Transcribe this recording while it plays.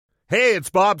Hey, it's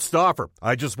Bob Stauffer.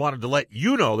 I just wanted to let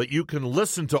you know that you can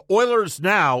listen to Oilers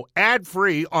Now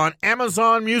ad-free on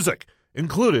Amazon Music,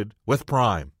 included with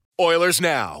Prime. Oilers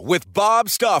Now with Bob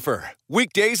Stauffer.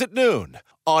 Weekdays at noon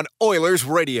on Oilers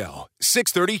Radio,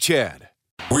 630 CHED.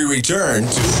 We return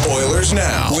to Oilers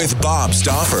Now with Bob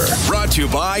Stauffer. Brought to you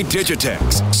by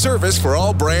Digitex. Service for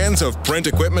all brands of print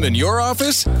equipment in your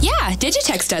office? Yeah,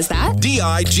 Digitex does that.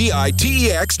 Digitex.ca.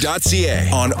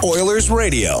 On Oilers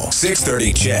Radio,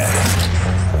 630 CHED.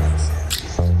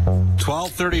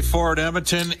 12:34 at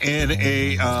Edmonton in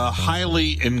a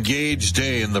highly engaged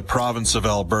day in the province of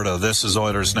Alberta. This is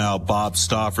Oilers Now. Bob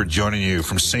Stauffer joining you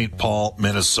from St. Paul,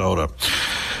 Minnesota.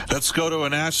 Let's go to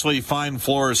an Ashley Fine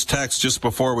Floors text just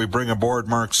before we bring aboard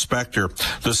Mark Spector.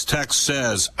 This text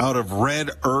says, out of Red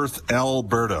Earth,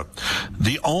 Alberta,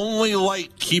 the only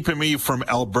light keeping me from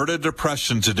Alberta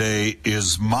depression today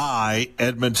is my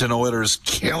Edmonton Oilers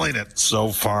killing it so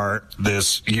far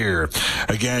this year.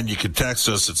 Again, you can text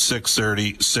us at 630.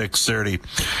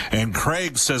 And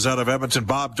Craig says out of Edmonton,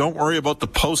 Bob, don't worry about the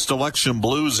post-election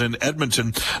blues in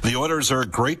Edmonton. The Oilers are a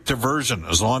great diversion.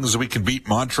 As long as we can beat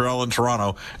Montreal and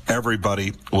Toronto,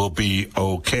 everybody will be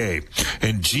okay.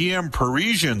 And GM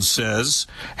Parisian says,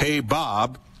 hey,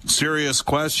 Bob, serious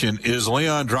question. Is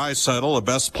Leon Draisaitl the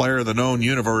best player in the known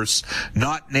universe,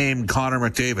 not named Connor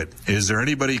McDavid? Is there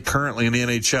anybody currently in the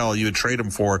NHL you would trade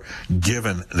him for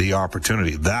given the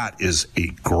opportunity? That is a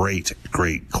great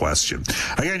question.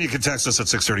 Again, you can text us at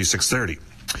 630.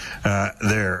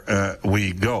 There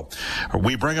we go.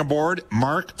 We bring aboard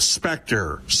Mark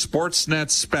Spector, Sportsnet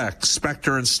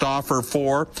Spector and Stauffer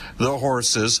for the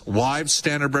horses, live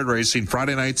standardbred racing,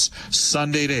 Friday nights,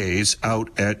 Sunday days out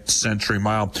at Century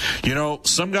Mile. You know,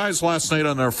 some guys last night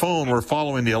on their phone were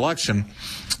following the election,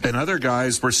 and other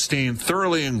guys were staying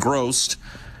thoroughly engrossed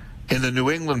in the New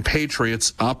England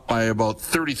Patriots up by about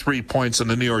 33 points in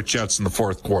the New York Jets in the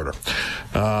fourth quarter.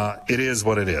 It is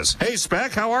what it is. Hey,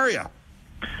 Spec, how are you?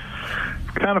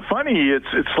 Kind of funny.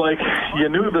 It's like you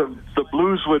knew the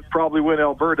Blues would probably win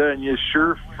Alberta, and you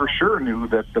for sure knew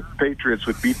that the Patriots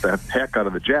would beat the heck out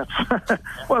of the Jets.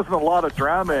 Wasn't a lot of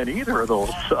drama in either of those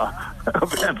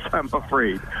events, I'm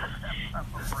afraid.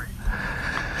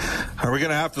 Are we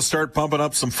going to have to start pumping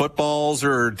up some footballs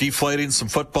or deflating some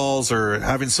footballs or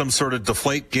having some sort of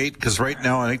deflate gate? Because right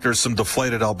now I think there's some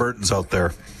deflated Albertans out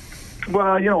there.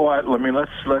 Well, you know what? I mean,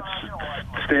 let's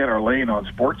stay in our lane on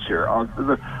sports here.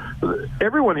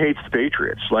 Everyone hates the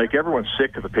Patriots. Like, everyone's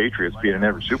sick of the Patriots being in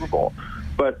every Super Bowl.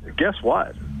 But guess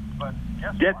what?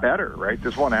 Get better, right?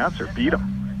 There's one answer. Beat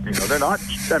them. You know, they're not,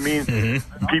 I mean,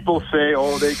 people say,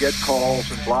 oh, they get calls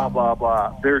and blah, blah,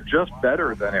 blah. They're just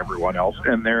better than everyone else,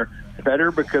 and they're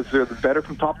better because they're better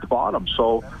from top to bottom.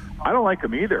 So I don't like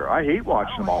them either. I hate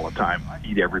watching them all the time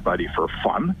beat everybody for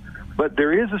fun. But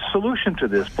there is a solution to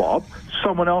this, Bob.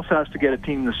 Someone else has to get a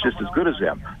team that's just as good as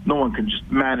them. No one can just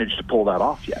manage to pull that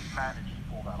off yet.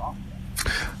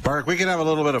 Mark, we can have a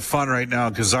little bit of fun right now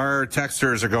because our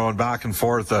texters are going back and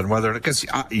forth on whether, because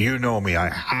you know me, I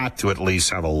had to at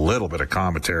least have a little bit of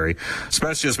commentary,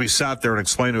 especially as we sat there and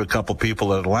explained to a couple people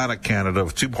that Atlantic Canada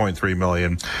with 2.3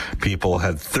 million people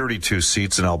had 32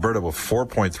 seats, and Alberta with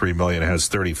 4.3 million has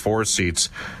 34 seats.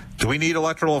 Do we need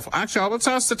electoral? Actually, let's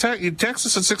ask the text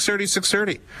us at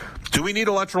 630. Do we need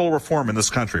electoral reform in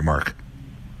this country, Mark?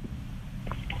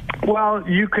 Well,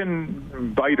 you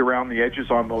can bite around the edges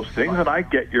on those things, and I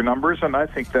get your numbers, and I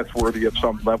think that's worthy of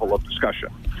some level of discussion.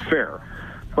 Fair.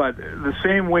 But the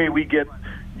same way we get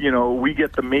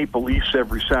the Maple Leafs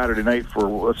every Saturday night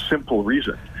for a simple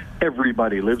reason.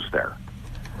 Everybody lives there,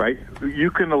 right? You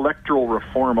can electoral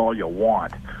reform all you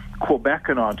want. Quebec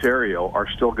and Ontario are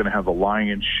still going to have the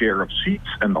lion's share of seats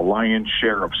and the lion's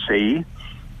share of say,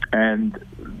 and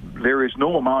there is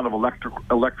no amount of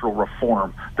electoral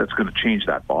reform that's going to change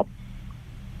that, Bob.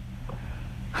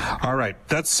 All right,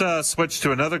 let's switch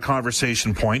to another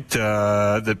conversation point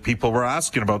that people were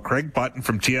asking about. Craig Button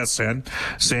from TSN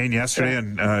saying yesterday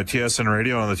on TSN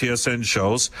Radio, on the TSN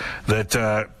shows,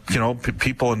 that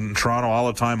people in Toronto all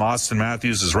the time, Austin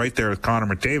Matthews is right there with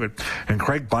Connor McDavid, and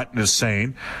Craig Button is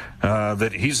saying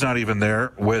that he's not even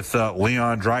there with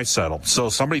Leon Draisaitl. So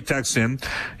somebody texts in,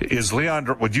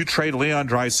 would you trade Leon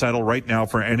Draisaitl right now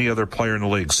for any other player in the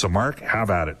league? So Mark, have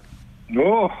at it.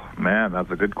 Oh, man,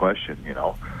 that's a good question,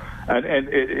 And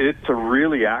it's a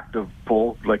really active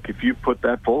poll. Like, if you put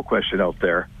that poll question out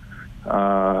there,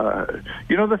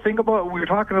 the thing about, we were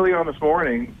talking earlier on this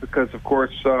morning, because, of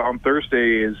course, on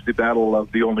Thursday is the battle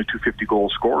of the only 250-goal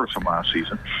scorers from last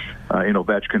season,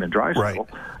 Ovechkin and Draisaitl. Right.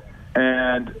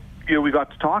 And, we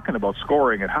got to talking about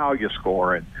scoring and how you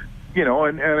score. And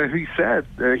and he said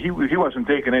he wasn't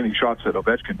taking any shots at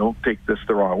Ovechkin. Don't take this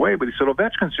the wrong way, but he said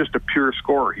Ovechkin's just a pure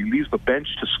scorer. He leaves the bench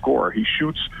to score. He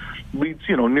leads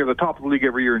near the top of the league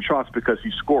every year in shots because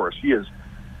he scores. He is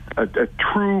a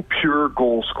true, pure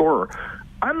goal scorer.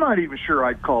 I'm not even sure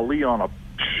I'd call Leon a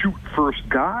shoot-first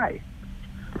guy,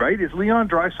 right? Is Leon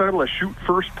Draisaitl a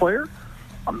shoot-first player?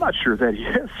 I'm not sure that he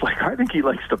is. I think he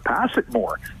likes to pass it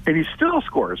more, and he still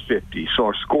scores 50,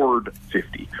 so scored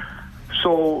 50.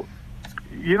 So,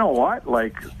 you know what?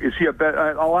 Is he a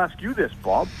better? I'll ask you this,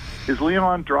 Bob. Is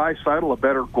Leon Draisaitl a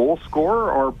better goal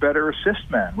scorer or a better assist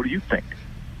man? What do you think?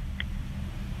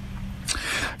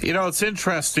 It's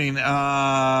interesting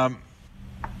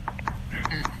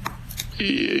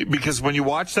because when you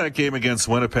watch that game against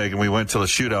Winnipeg and we went to the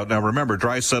shootout, now remember,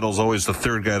 Draisaitl's always the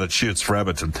third guy that shoots for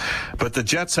Edmonton, but the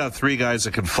Jets have three guys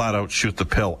that can flat out shoot the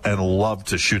pill and love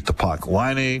to shoot the puck.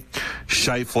 Laine,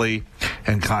 Scheifele,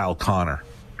 and Kyle Connor.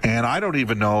 And I don't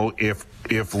even know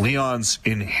if Leon's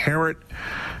inherent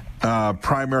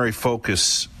primary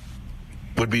focus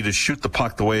would be to shoot the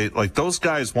puck the way, those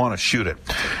guys want to shoot it.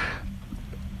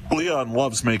 Leon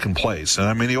loves making plays.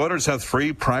 And, the Oilers have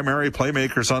three primary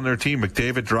playmakers on their team,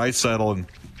 McDavid, Draisaitl, and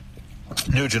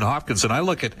Nugent Hopkins. And I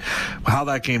look at how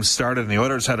that game started, and the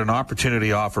Oilers had an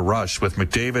opportunity off a rush with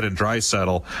McDavid and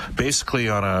Draisaitl basically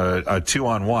on a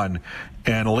 2-on-1.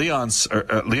 And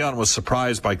Leon was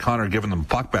surprised by Connor giving them the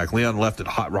puck back. Leon left it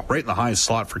hot, right in the high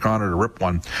slot for Connor to rip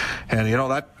one. And,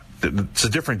 it's a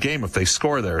different game if they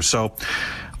score there. So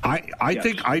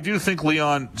I do think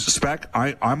Leon Speck.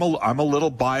 I'm a little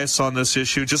biased on this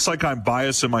issue, just like I'm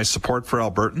biased in my support for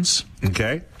Albertans.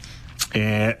 Okay,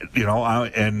 and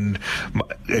and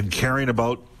caring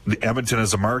about the Edmonton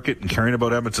as a market and caring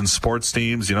about Edmonton sports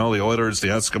teams. The Oilers, the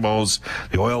Eskimos,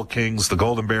 the Oil Kings, the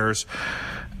Golden Bears.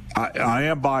 I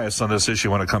am biased on this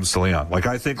issue when it comes to Leon.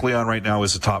 I think Leon right now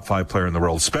is a top 5 player in the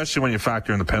world, especially when you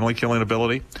factor in the penalty killing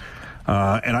ability.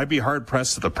 And I'd be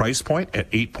hard-pressed at the price point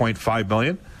at $8.5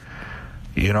 million.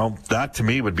 That to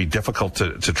me would be difficult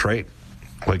to trade.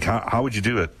 How would you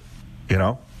do it,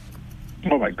 Oh,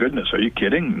 my goodness. Are you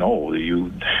kidding? No, yeah,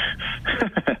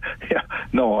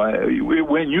 no.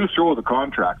 When you throw the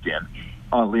contract in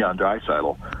on Leon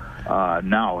Draisaitl,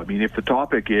 now, if the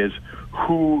topic is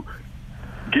who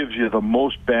gives you the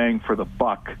most bang for the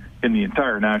buck in the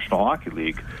entire National Hockey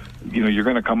League, you're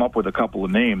going to come up with a couple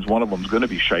of names. One of them's going to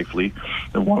be Scheifele,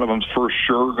 and one of them's for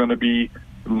sure going to be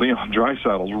Leon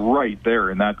Draisaitl's right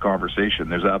there in that conversation.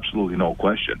 There's absolutely no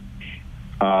question.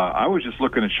 I was just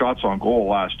looking at shots on goal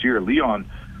last year. Leon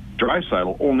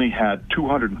Draisaitl only had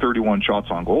 231 shots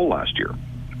on goal last year,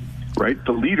 right?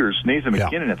 The leaders, Nathan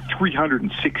McKinnon, at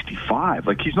 365.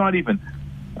 He's not even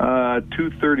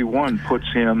 231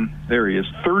 puts him, there he is,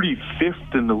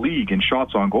 35th in the league in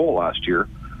shots on goal last year,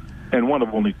 and one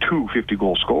of only two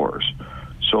 50-goal scorers.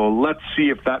 So let's see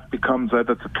if that becomes that's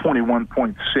a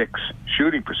 21.6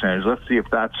 shooting percentage. Let's see if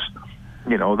that's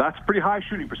pretty high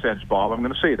shooting percentage, Bob. I'm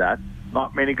going to say that.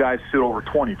 Not many guys sit over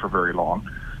 20 for very long,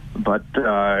 but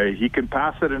he can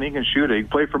pass it and he can shoot it. He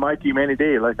can play for my team any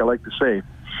day, like I like to say.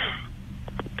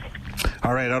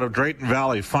 All right, out of Drayton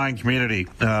Valley, Fine Community,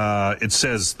 it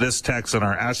says this text on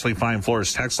our Ashley Fine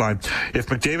Floors text line: if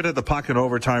McDavid had the puck in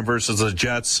overtime versus the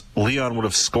Jets, Leon would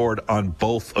have scored on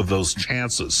both of those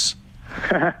chances.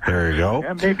 There you go.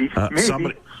 Yeah, maybe.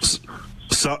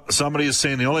 Somebody is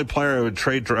saying the only player I would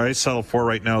trade Draisaitl for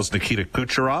right now is Nikita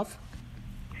Kucherov.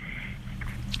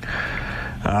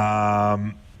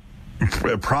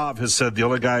 Prav has said the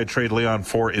only guy I'd trade Leon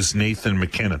for is Nathan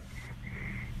McKinnon.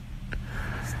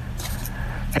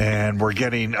 And we're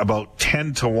getting about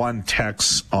 10-1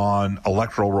 texts on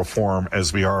electoral reform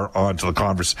as we are on to the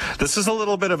conversation. This is a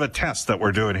little bit of a test that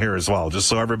we're doing here as well, just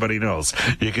so everybody knows.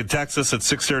 You can text us at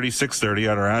 630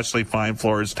 on our Ashley Fine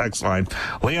Floors text line.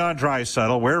 Leon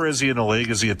Draisaitl, where is he in the league?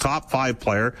 Is he a top 5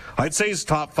 player? I'd say he's a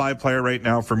top 5 player right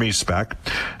now for me, Spec,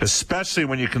 especially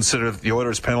when you consider that the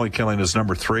Oilers' penalty killing is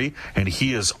number 3, and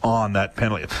he is on that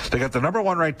penalty. They got the number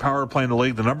 1 ranked power play in the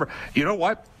league. You know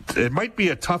what? It might be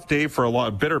a tough day for a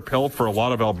bitter pill for a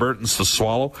lot of Albertans to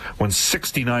swallow when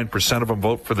 69% of them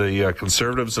vote for the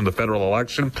Conservatives in the federal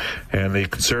election, and the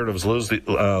Conservatives lose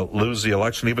the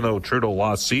election, even though Trudeau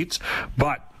lost seats.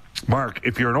 But Mark,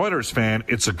 if you're an Oilers fan,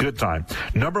 it's a good time.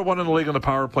 Number 1 in the league on the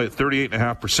power play at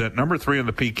 38.5%. Number 3 in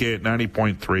the PK at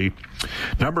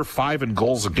 90.3. Number 5 in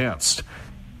goals against,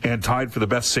 and tied for the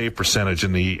best save percentage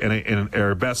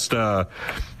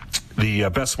the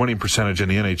best winning percentage in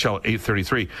the NHL at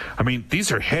 833. I mean, these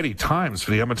are heady times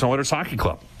for the Edmonton Oilers Hockey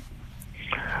Club.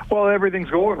 Well, everything's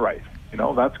going right.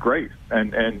 that's great.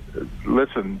 And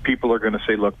listen, people are going to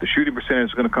say, look, the shooting percentage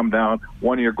is going to come down.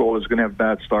 One of your goals is going to have a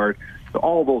bad start.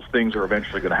 All those things are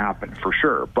eventually going to happen for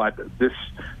sure. But the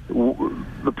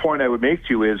point I would make to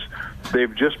you is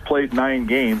they've just played 9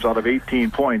 games out of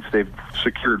 18 points. They've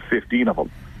secured 15 of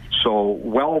them. So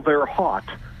while they're hot,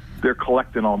 they're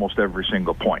collecting almost every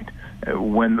single point.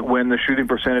 When the shooting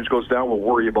percentage goes down, we'll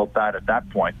worry about that at that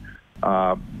point.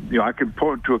 I can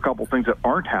point to a couple things that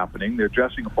aren't happening. They're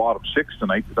dressing a bottom 6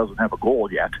 tonight that doesn't have a goal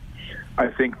yet. I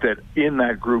think that in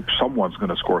that group, someone's going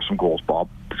to score some goals, Bob.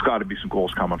 There's got to be some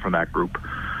goals coming from that group.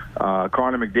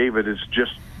 Connor McDavid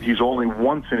he's only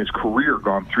once in his career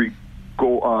gone 3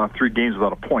 games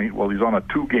without a point. Well, he's on a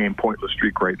 2-game pointless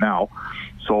streak right now.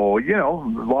 So,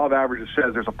 the law of averages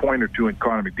says there's a point or 2 in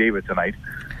Connor McDavid tonight.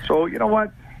 So, you know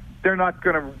what? They're not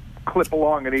going to clip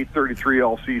along at 833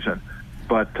 all season.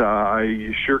 But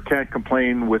I sure can't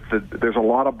complain there's a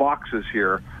lot of boxes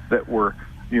here that were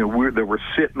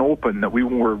sitting open that we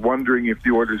were wondering if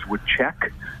the Oilers would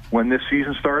check when this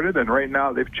season started, and right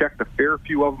now they've checked a fair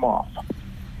few of them off.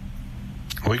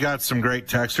 We got some great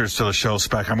texters to the show,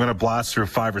 Spec. I'm going to blast through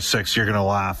 5 or 6. You're going to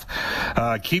laugh.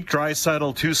 Keep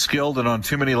Draisaitl too skilled and on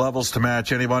too many levels to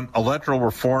match anyone. Electoral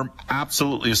reform,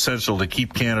 absolutely essential to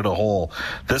keep Canada whole.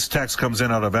 This text comes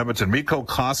in out of Edmonton. Mikko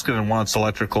Koskinen wants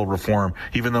electrical reform,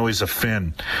 even though he's a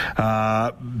Finn.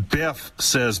 Biff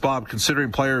says, Bob,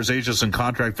 considering players' ages and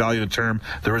contract value in term,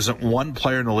 there isn't one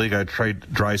player in the league I'd trade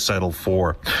Draisaitl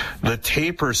for. The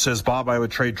Taper says, Bob, I would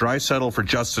trade Draisaitl for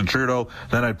Justin Trudeau,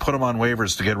 then I'd put him on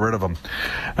waivers to get rid of him.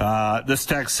 This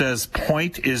text says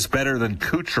Point is better than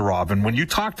Kucherov, and when you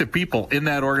talk to people in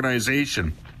that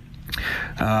organization,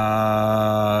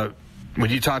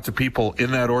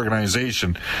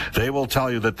 they will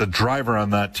tell you that the driver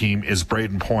on that team is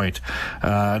Braden Point.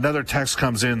 Another text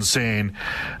comes in saying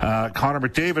Connor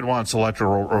McDavid wants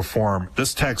electoral reform.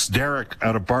 This text, Derek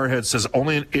out of Barhead, says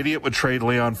only an idiot would trade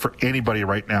Leon for anybody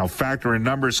right now. Factor in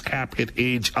numbers, cap hit,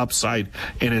 age, upside,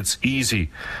 and it's easy.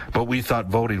 But we thought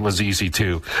voting was easy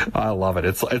too. I love it.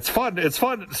 It's fun. It's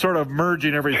fun sort of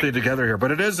merging everything together here.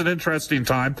 But it is an interesting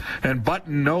time, and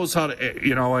Button knows how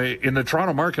to, in the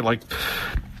Toronto market, like,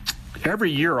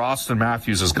 every year, Austin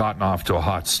Matthews has gotten off to a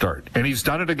hot start, and he's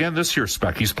done it again this year.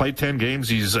 Spec. He's played 10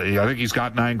 games. I think he's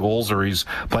got 9 goals, or he's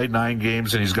played 9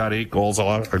 games and he's got 8 goals.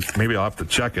 Maybe I'll have to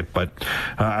check it, but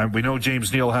we know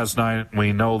James Neal has 9.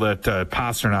 We know that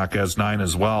Pasternak has 9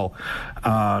 as well.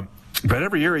 But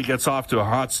every year he gets off to a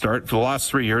hot start. For the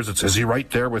last 3 years, is he right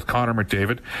there with Connor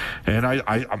McDavid? And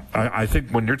I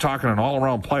think when you're talking an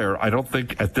all-around player, I don't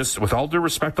think with all due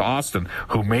respect to Austin,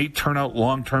 who may turn out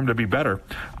long-term to be better,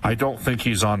 I don't think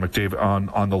he's on McDavid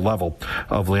on the level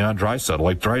of Leon Draisaitl.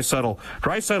 Like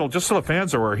Draisaitl, just so the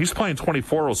fans are aware, he's playing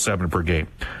 24:07 per game.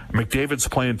 McDavid's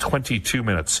playing 22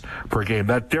 minutes per game.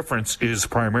 That difference is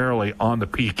primarily on the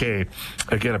PK.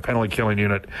 Again, a penalty-killing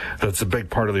unit that's a big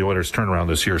part of the Oilers' turnaround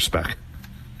this year, Spec.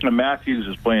 And Matthews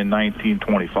is playing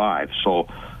 19-25, so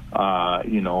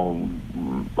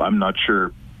I'm not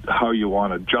sure how you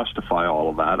want to justify all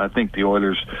of that. I think the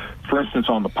Oilers, for instance,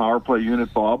 on the power play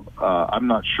unit, Bob, I'm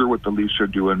not sure what the Leafs are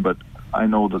doing, but I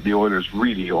know that the Oilers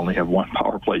really only have 1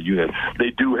 power play unit.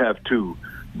 They do have 2,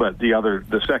 but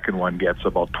the second one gets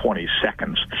about 20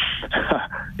 seconds.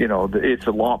 It's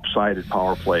a lopsided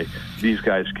power play. These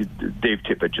guys, Dave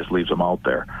Tippett just leaves them out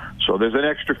there. So there's an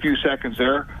extra few seconds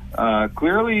there.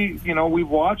 Clearly, we've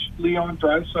watched Leon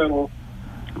Draisaitl,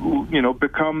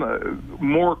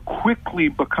 more quickly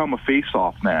become a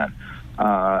face-off man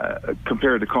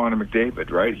compared to Connor McDavid,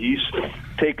 right? He's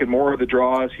taken more of the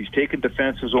draws. He's taken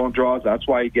defensive zone draws. That's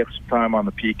why he gets some time on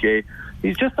the PK.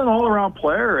 He's just an all-around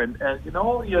player, and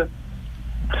I'll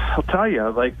tell you,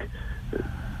 like,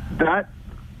 that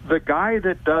the guy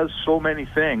that does so many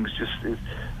things, just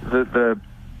the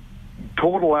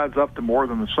total adds up to more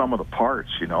than the sum of the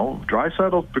parts.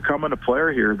 Draisaitl's becoming a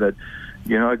player here that,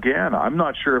 again, I'm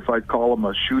not sure if I'd call him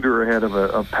a shooter ahead of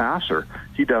a passer.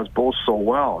 He does both so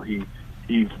well. He's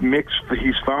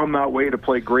found that way to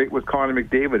play great with Connor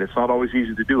McDavid. It's not always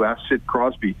easy to do. Ask Sid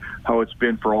Crosby how it's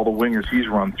been for all the wingers he's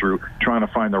run through, trying to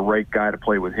find the right guy to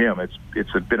play with him. It's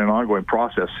been an ongoing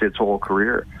process Sid's whole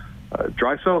career.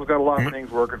 Draisaitl's got a lot of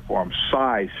things working for him: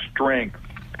 size, strength,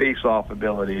 face-off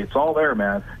ability. It's all there,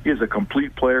 man. He is a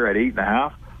complete player at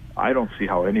 8.5. I don't see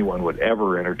how anyone would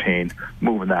ever entertain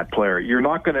moving that player. You're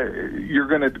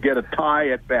gonna get a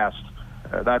tie at best.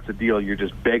 That's a deal you're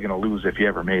just begging to lose if you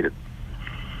ever made it.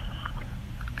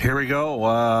 Here we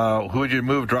go. Who would you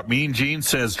move? Mean Gene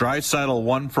says Draisaitl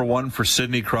 1-for-1 for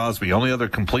Sidney Crosby. Only other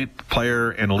complete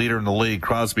player and leader in the league.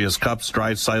 Crosby has cups.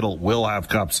 Draisaitl will have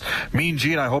cups. Mean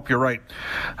Gene, I hope you're right.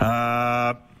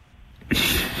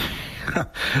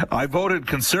 I voted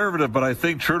Conservative, but I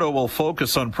think Trudeau will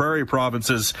focus on prairie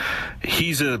provinces.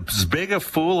 He's as big a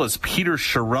fool as Peter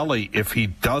Chiarelli if he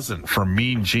doesn't, from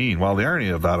Mean Gene. Well, the irony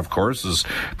of that, of course, is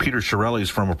Peter Chiarelli is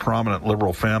from a prominent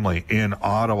Liberal family in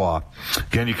Ottawa.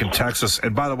 Again, you can text us.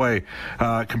 And by the way,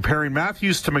 comparing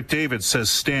Matthews to McDavid, says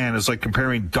Stan, is like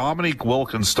comparing Dominique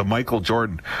Wilkins to Michael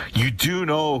Jordan. You do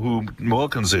know who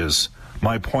Wilkins is.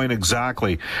 My point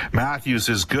exactly. Matthews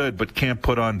is good, but can't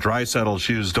put on Draisaitl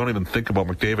shoes. Don't even think about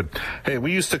McDavid. Hey,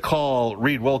 we used to call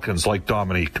Reed Wilkins like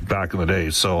Dominique back in the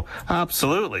day. So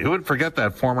absolutely. Who would forget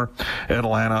that former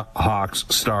Atlanta Hawks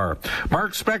star?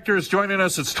 Mark Spector is joining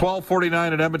us. It's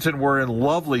 12:49 in Edmonton. We're in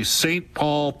lovely St.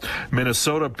 Paul,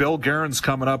 Minnesota. Bill Guerin's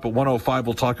coming up at 1:05.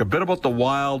 We'll talk a bit about the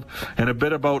Wild and a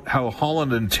bit about how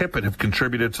Holland and Tippett have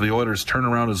contributed to the Oilers'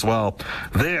 turnaround as well.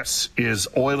 This is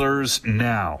Oilers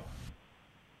Now.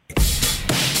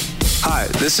 Hi,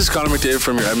 this is Connor McDavid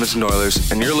from your Edmonton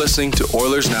Oilers, and you're listening to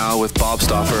Oilers Now with Bob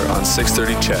Stauffer on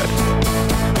 630 CHED.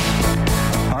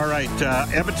 All right,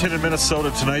 Edmonton and Minnesota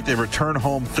tonight. They return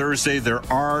home Thursday. There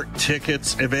are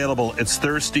tickets available. It's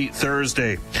Thirsty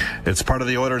Thursday. It's part of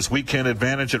the Oilers' weekend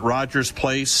advantage at Rogers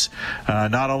Place.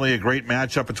 Not only a great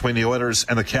matchup between the Oilers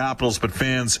and the Capitals, but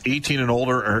fans 18 and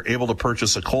older are able to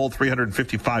purchase a cold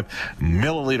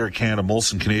 355-milliliter can of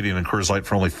Molson Canadian and Coors Light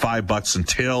for only $5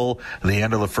 until the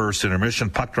end of the first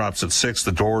intermission. Puck drops at 6.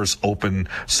 The doors open.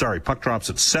 Puck drops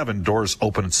at 7. Doors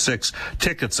open at 6.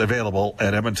 Tickets available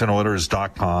at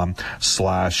EdmontonOilers.com/tickets.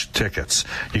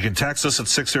 You can text us at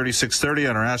 630-630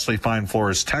 on our Ashley Fine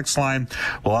Floors text line.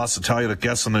 We'll also tell you that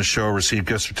guests on this show receive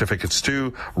gift certificates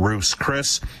to Ruth's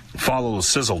Chris. Follow the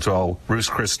sizzle to Ruth's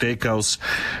Chris Steakhouse.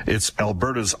 It's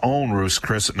Alberta's own Ruth's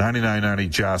Chris at 9990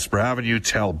 Jasper Avenue.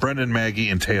 Tell Brendan, Maggie,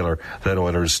 and Taylor that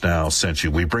Oilers Now sent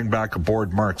you. We bring back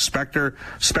aboard Mark Spector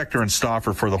and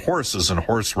Stauffer for the Horses and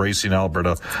Horse Racing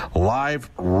Alberta. Live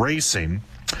racing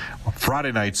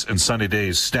Friday nights and Sunday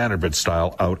days, standard bid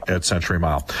style, out at Century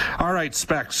Mile. All right,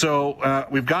 Spec. So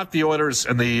we've got the Oilers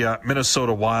and the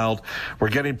Minnesota Wild. We're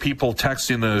getting people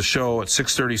texting the show at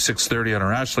 630 on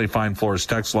our Ashley Fine Floors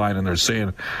text line, and they're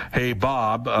saying, hey,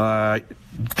 Bob,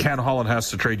 Ken Holland has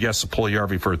to trade Jesse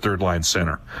Puljujarvi for a third-line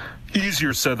center.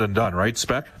 Easier said than done, right,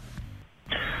 Spec?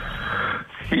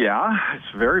 Yeah,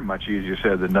 it's very much easier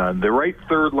said than done. The right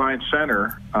third-line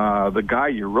center, the guy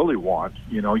you really want,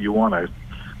 you want to,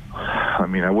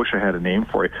 I wish I had a name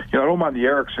for it. I don't mind the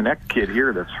Eriksson Ek kid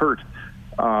here that's hurt.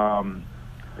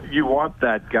 You want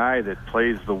that guy that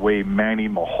plays the way Manny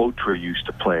Malhotra used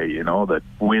to play, that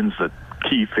wins the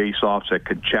key face-offs, that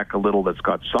can check a little, that's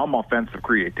got some offensive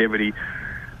creativity.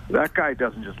 That guy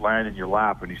doesn't just land in your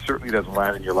lap, and he certainly doesn't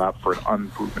land in your lap for an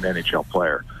unproven NHL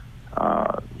player.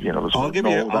 I'll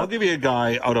give you a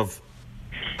guy out of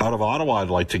Ottawa I'd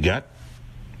like to get.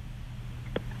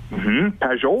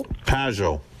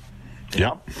 Pajot.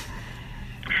 Yep.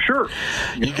 Sure.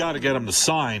 You got to get him to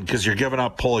sign because you're giving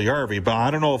up Puljujarvi, but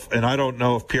I don't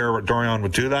know if Pierre Dorion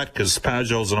would do that because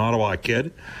Pajot's an Ottawa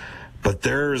kid. But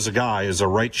there's a guy as a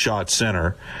right shot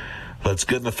center that's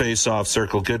good in the face-off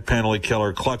circle, good penalty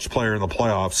killer, clutch player in the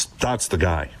playoffs. That's the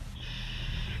guy.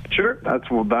 Sure,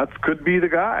 that could be the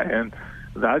guy, and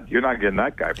that you're not getting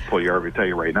that guy Puljujarvi, tell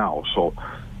you right now. So,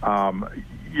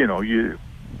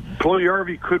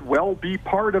 Puljujarvi could well be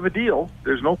part of a deal.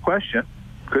 There's no question.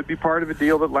 Could be part of a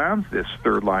deal that lands this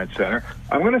third-line center.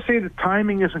 I'm going to say the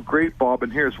timing isn't great, Bob,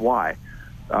 and here's why.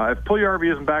 If Puljujarvi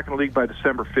isn't back in the league by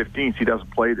December 15th, he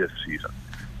doesn't play this season.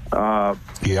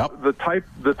 Yep.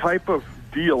 The type of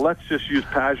deal. Let's just use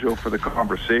Pajot for the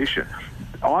conversation.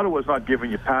 Ottawa's not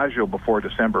giving you Pajot before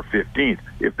December 15th.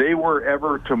 If they were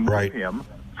ever to move him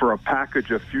for a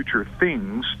package of future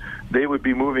things, they would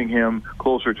be moving him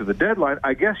closer to the deadline.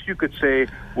 I guess you could say,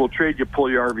 we'll trade you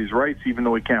Puljujarvi's rights, even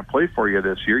though he can't play for you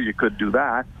this year. You could do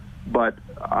that. But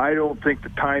I don't think the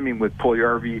timing with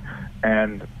Puljujarvi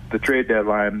and the trade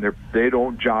deadline, they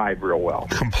don't jive real well.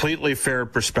 Completely fair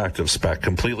perspective, Spec.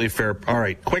 Completely fair. All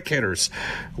right, quick hitters.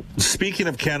 Speaking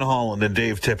of Ken Holland and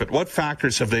Dave Tippett, what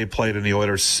factors have they played in the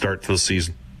Oilers' start to the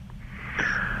season?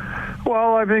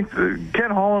 Well, I think Ken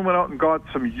Holland went out and got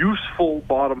some useful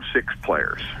bottom six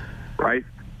players, right,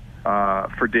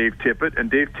 for Dave Tippett. And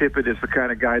Dave Tippett is the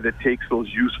kind of guy that takes those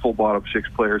useful bottom six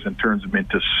players and turns them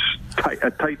into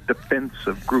a tight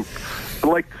defensive group. I'd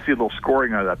like to see a little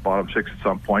scoring out of that bottom six at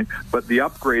some point. But the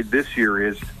upgrade this year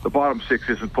is the bottom six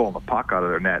isn't pulling the puck out of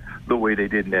their net the way they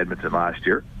did in Edmonton last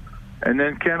year. And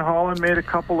then Ken Holland made a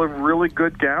couple of really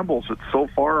good gambles that so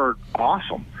far are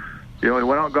awesome. He went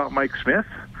out and got Mike Smith.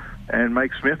 And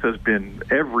Mike Smith has been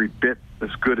every bit as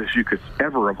good as you could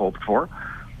ever have hoped for.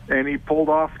 and he pulled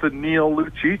off the Neil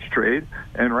Lucic trade.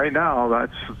 And right now,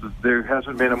 there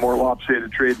hasn't been a more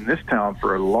lopsided trade in this town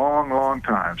for a long, long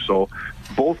time. So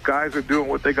both guys are doing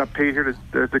what they got paid here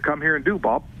to come here and do,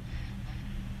 Bob.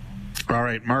 All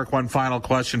right, Mark, one final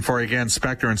question for you again.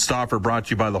 Spector and Stauffer brought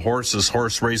to you by the Horses,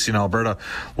 Horse Racing Alberta.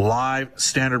 Live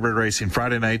standardbred racing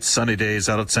Friday nights, Sunday days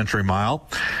out at Century Mile.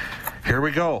 Here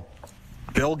we go.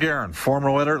 Bill Guerin, former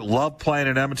Oiler, loved playing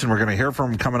in Edmonton. We're going to hear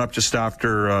from him coming up just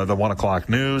after the 1 o'clock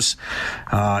news.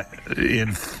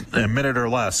 In a minute or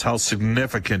less, how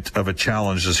significant of a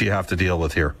challenge does he have to deal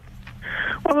with here?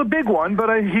 Well, a big one, but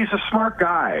he's a smart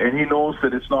guy, and he knows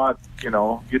that it's not,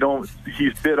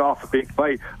 he's bit off a big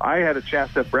bite. I had a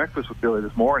chance to have breakfast with Billy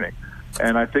this morning,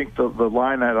 and I think the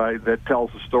line that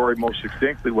tells the story most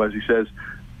succinctly was, he says,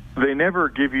 they never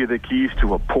give you the keys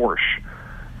to a Porsche.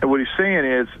 And what he's saying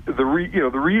is the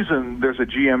reason there's a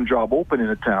GM job open in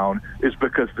a town is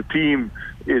because the team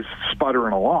is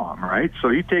sputtering along, right? So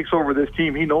he takes over this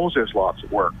team. He knows there's lots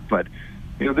of work, but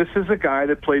this is a guy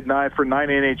that played for 9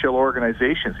 NHL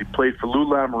organizations. He played for Lou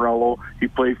Lamoriello. He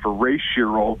played for Ray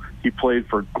Shero. He played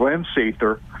for Glenn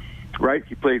Sather, right?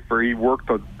 He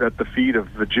worked at the feet of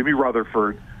Jimmy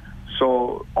Rutherford.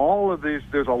 So all of these,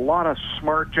 there's a lot of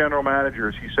smart general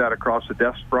managers he sat across the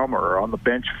desk from or on the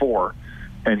bench for.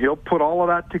 And he'll put all of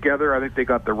that together. I think they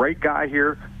got the right guy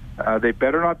here. They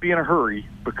better not be in a hurry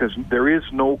because there is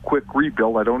no quick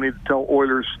rebuild. I don't need to tell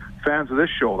Oilers fans of this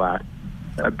show that.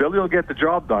 Billy will get the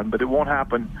job done, but it won't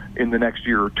happen in the next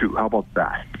year or two. How about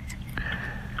that?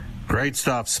 Great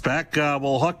stuff, Spec.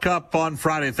 We'll hook up on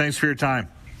Friday. Thanks for your time.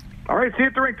 All right, see you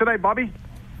at the rink tonight, Bobby.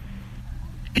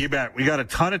 You bet. We got a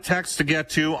ton of texts to get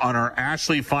to on our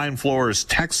Ashley Fine Floors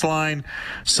text line.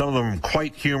 Some of them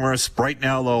quite humorous. Right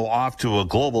now, though, off to a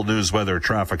global news weather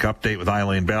traffic update with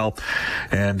Eileen Bell.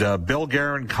 And Bill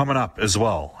Guerin coming up as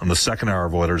well in the second hour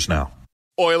of Oilers Now.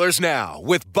 Oilers Now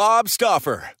with Bob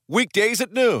Stauffer. Weekdays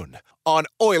at noon on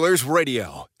Oilers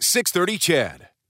Radio, 630 CHED.